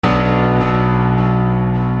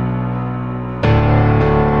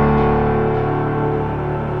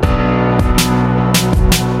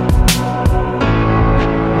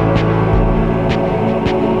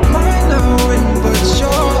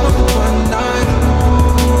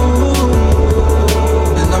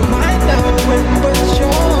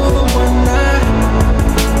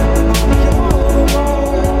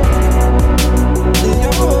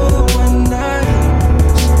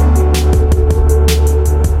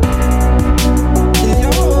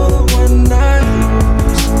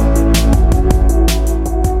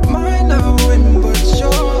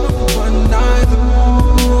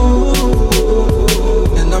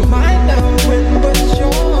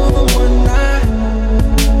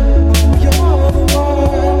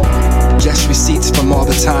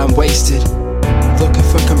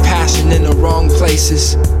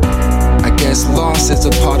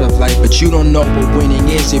you don't know what winning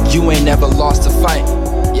is if you ain't never lost a fight.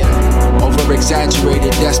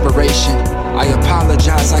 Over-exaggerated desperation. I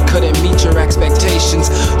apologize, I couldn't meet your expectations.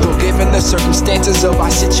 Though given the circumstances of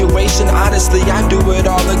our situation, honestly, I'd do it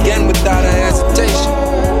all again without a hesitation.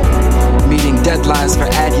 Meeting deadlines for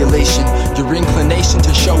adulation. Your inclination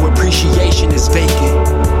to show appreciation is vacant.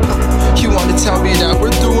 You wanna tell me that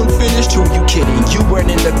we're through and finished? Who you kidding? You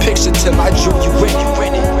weren't in the picture till I drew you in.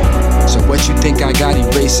 So what you think I got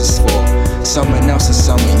erasers for? Someone else is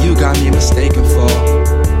someone you got me mistaken for.